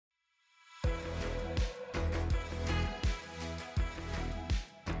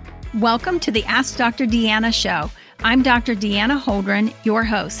Welcome to the Ask Dr. Deanna show. I'm Dr. Deanna Holdren, your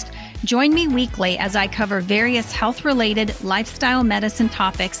host. Join me weekly as I cover various health-related lifestyle medicine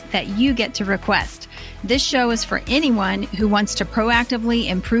topics that you get to request. This show is for anyone who wants to proactively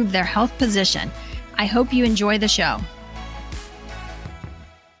improve their health position. I hope you enjoy the show.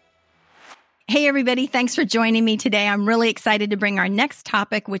 Hey, everybody. Thanks for joining me today. I'm really excited to bring our next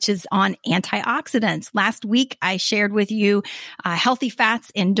topic, which is on antioxidants. Last week, I shared with you healthy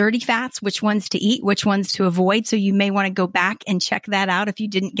fats and dirty fats, which ones to eat, which ones to avoid. So you may want to go back and check that out if you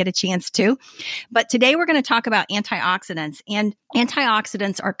didn't get a chance to. But today we're going to talk about antioxidants. And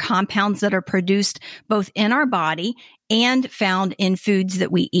antioxidants are compounds that are produced both in our body and found in foods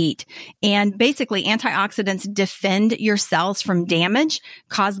that we eat. And basically, antioxidants defend your cells from damage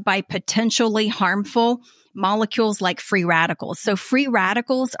caused by potentially harmful molecules like free radicals. So free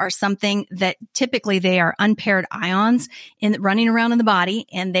radicals are something that typically they are unpaired ions running around in the body,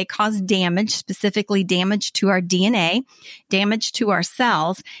 and they cause damage, specifically damage to our DNA, damage to our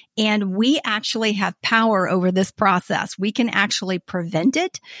cells. And we actually have power over this process. We can actually prevent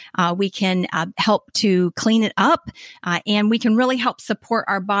it. We can help to clean it up. And we can really help support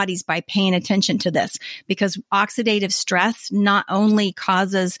our bodies by paying attention to this, because oxidative stress not only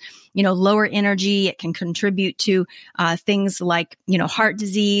causes, lower energy, it can contribute to things like, heart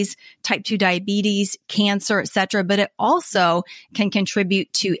disease, type 2 diabetes, cancer, et cetera, but it also can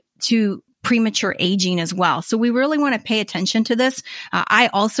contribute to premature aging as well. So we really want to pay attention to this. I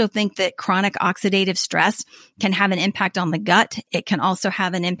also think that chronic oxidative stress can have an impact on the gut. It can also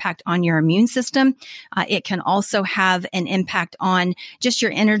have an impact on your immune system. It can also have an impact on just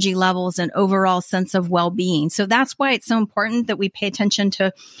your energy levels and overall sense of well-being. So that's why it's so important that we pay attention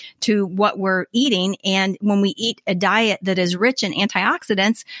to what we're eating. And when we eat a diet that is rich in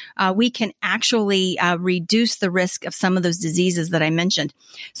antioxidants, we can actually reduce the risk of some of those diseases that I mentioned.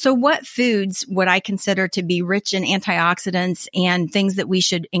 So what foods would I consider to be rich in antioxidants and things that we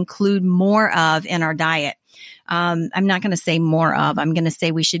should include more of in our diet? I'm not going to say more of, I'm going to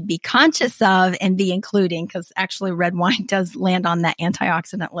say we should be conscious of and be including, because actually red wine does land on that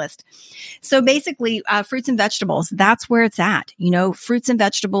antioxidant list. So basically, fruits and vegetables, that's where it's at, fruits and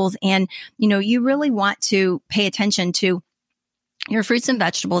vegetables. And, you really want to pay attention to your fruits and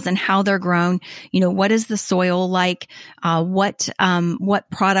vegetables and how they're grown. What is the soil like? What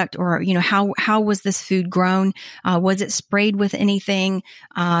product or, how was this food grown? Was it sprayed with anything?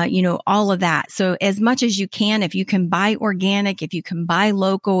 All of that. So as much as you can, if you can buy organic, if you can buy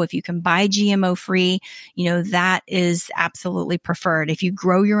local, if you can buy GMO free, that is absolutely preferred. If you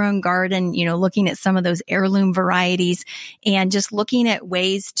grow your own garden, looking at some of those heirloom varieties and just looking at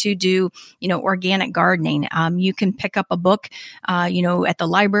ways to do, organic gardening. You can pick up a book, at the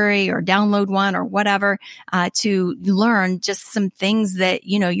library or download one or whatever, to learn just some things that,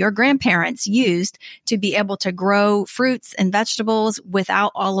 your grandparents used to be able to grow fruits and vegetables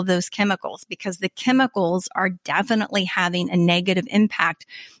without all of those chemicals, because the chemicals are definitely having a negative impact,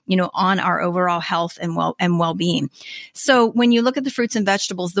 on our overall health and well-being. So when you look at the fruits and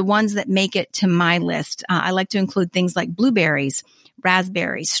vegetables, the ones that make it to my list, I like to include things like blueberries,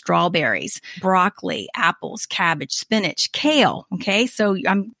 raspberries, strawberries, broccoli, apples, cabbage, spinach, kale. Okay. So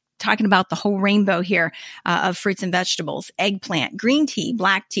I'm talking about the whole rainbow here of fruits and vegetables, eggplant, green tea,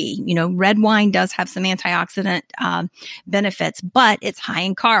 black tea. Red wine does have some antioxidant benefits, but it's high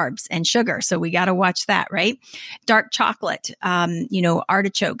in carbs and sugar. So we got to watch that, right? Dark chocolate,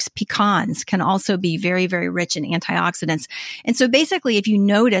 artichokes, pecans can also be very, very rich in antioxidants. And so basically, if you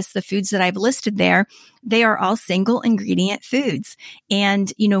notice the foods that I've listed there, they are all single ingredient foods.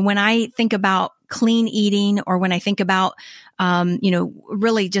 And, when I think about clean eating, or when I think about,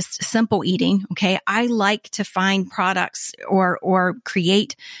 really just simple eating, okay, I like to find products or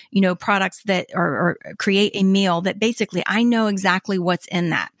create, products that or create a meal that basically I know exactly what's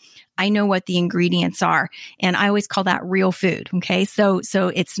in that. I know what the ingredients are. And I always call that real food. Okay. So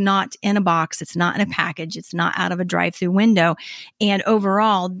it's not in a box. It's not in a package. It's not out of a drive-through window. And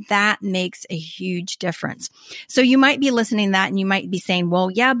overall, that makes a huge difference. So you might be listening to that and you might be saying,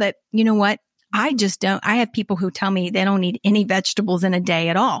 well, yeah, but you know what? I have people who tell me they don't need any vegetables in a day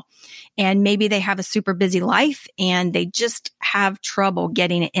at all. And maybe they have a super busy life and they just have trouble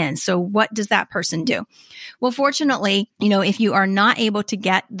getting it in. So what does that person do? Well, fortunately, if you are not able to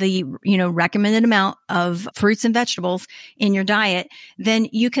get the, recommended amount of fruits and vegetables in your diet, then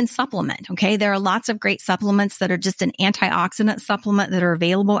you can supplement. Okay. There are lots of great supplements that are just an antioxidant supplement that are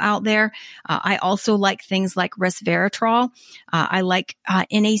available out there. I also like things like resveratrol. I like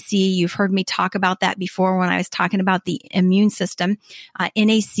NAC. You've heard me talk talk about that before when I was talking about the immune system.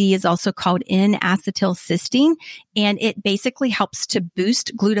 NAC is also called N-acetylcysteine, and it basically helps to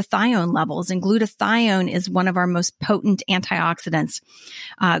boost glutathione levels. And glutathione is one of our most potent antioxidants.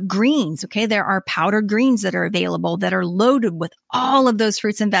 Greens, okay, there are powdered greens that are available that are loaded with all of those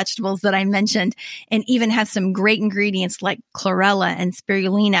fruits and vegetables that I mentioned, and even have some great ingredients like chlorella and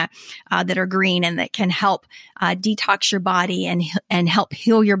spirulina that are green and that can help detox your body and help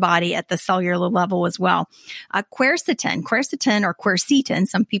heal your body at the cellular level as well. Quercetin or quercetin,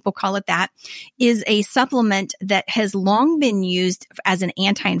 some people call it that, is a supplement that has long been used as an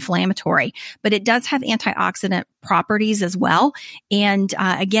anti-inflammatory, but it does have antioxidant properties as well. And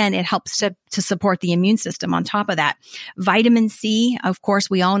again, it helps to support the immune system on top of that. Vitamin C, of course,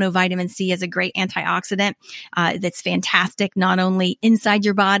 we all know vitamin C is a great antioxidant that's fantastic, not only inside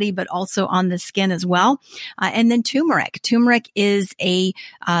your body, but also on the skin as well. And then turmeric. Turmeric is a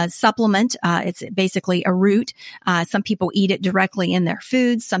supplement. It's basically a root. Some people eat it directly in their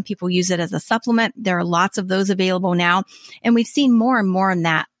foods. Some people use it as a supplement. There are lots of those available now. And we've seen more and more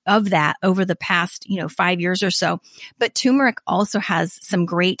of that over the past, 5 years or so. But turmeric also has some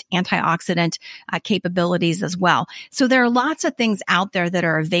great antioxidant capabilities as well. So there are lots of things out there that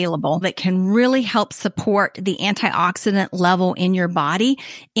are available that can really help support the antioxidant level in your body.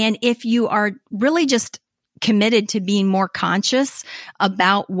 And if you are really just committed to being more conscious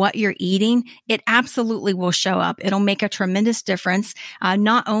about what you're eating, it absolutely will show up. It'll make a tremendous difference,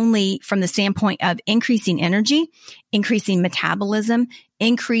 not only from the standpoint of increasing energy, increasing metabolism,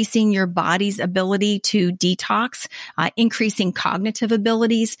 increasing your body's ability to detox, increasing cognitive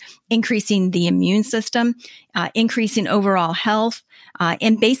abilities, increasing the immune system, increasing overall health.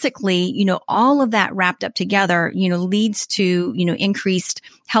 And basically, all of that wrapped up together, leads to, increased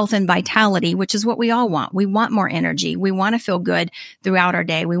health and vitality, which is what we all want. We want more energy. We want to feel good throughout our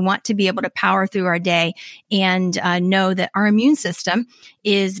day. We want to be able to power through our day and know that our immune system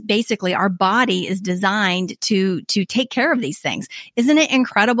is basically, our body is designed to take care of these things. Isn't it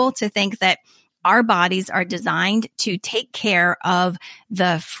incredible to think that our bodies are designed to take care of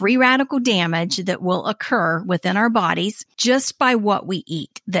the free radical damage that will occur within our bodies just by what we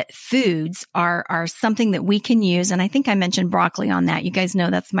eat? That foods are something that we can use. And I think I mentioned broccoli on that. You guys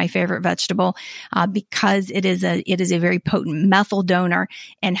know that's my favorite vegetable because it is a very potent methyl donor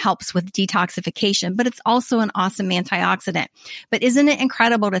and helps with detoxification, but it's also an awesome antioxidant. But isn't it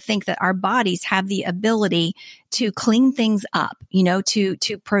incredible to think that our bodies have the ability to clean things up,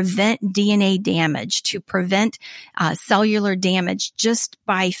 to prevent DNA damage, to prevent cellular damage just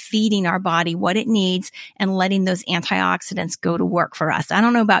by feeding our body what it needs and letting those antioxidants go to work for us. I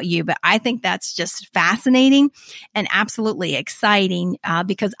don't know about you, but I think that's just fascinating and absolutely exciting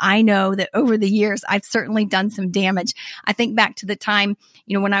because I know that over the years, I've certainly done some damage. I think back to the time,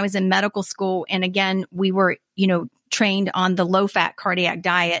 when I was in medical school, and again, we were, trained on the low-fat cardiac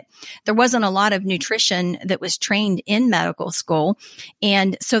diet. There wasn't a lot of nutrition that was trained in medical school.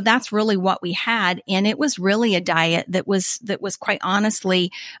 And so that's really what we had. And it was really a diet that was quite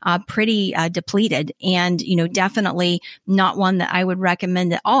honestly pretty depleted and, definitely not one that I would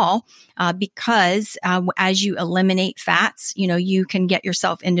recommend at all because as you eliminate fats, you can get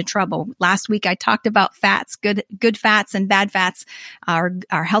yourself into trouble. Last week, I talked about fats, good fats and bad fats, our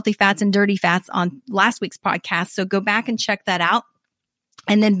healthy fats and dirty fats on last week's podcast. So go back and check that out.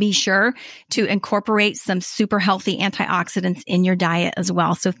 And then be sure to incorporate some super healthy antioxidants in your diet as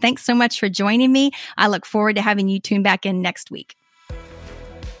well. So thanks so much for joining me. I look forward to having you tune back in next week.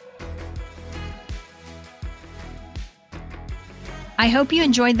 I hope you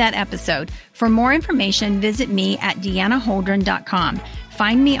enjoyed that episode. For more information, visit me at deannaholdren.com.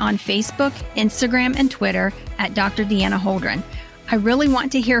 Find me on Facebook, Instagram, and Twitter at Dr. Deanna Holdren. I really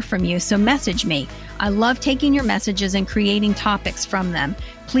want to hear from you, so message me. I love taking your messages and creating topics from them.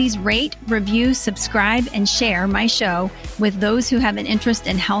 Please rate, review, subscribe, and share my show with those who have an interest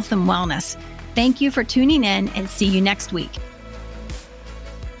in health and wellness. Thank you for tuning in and see you next week.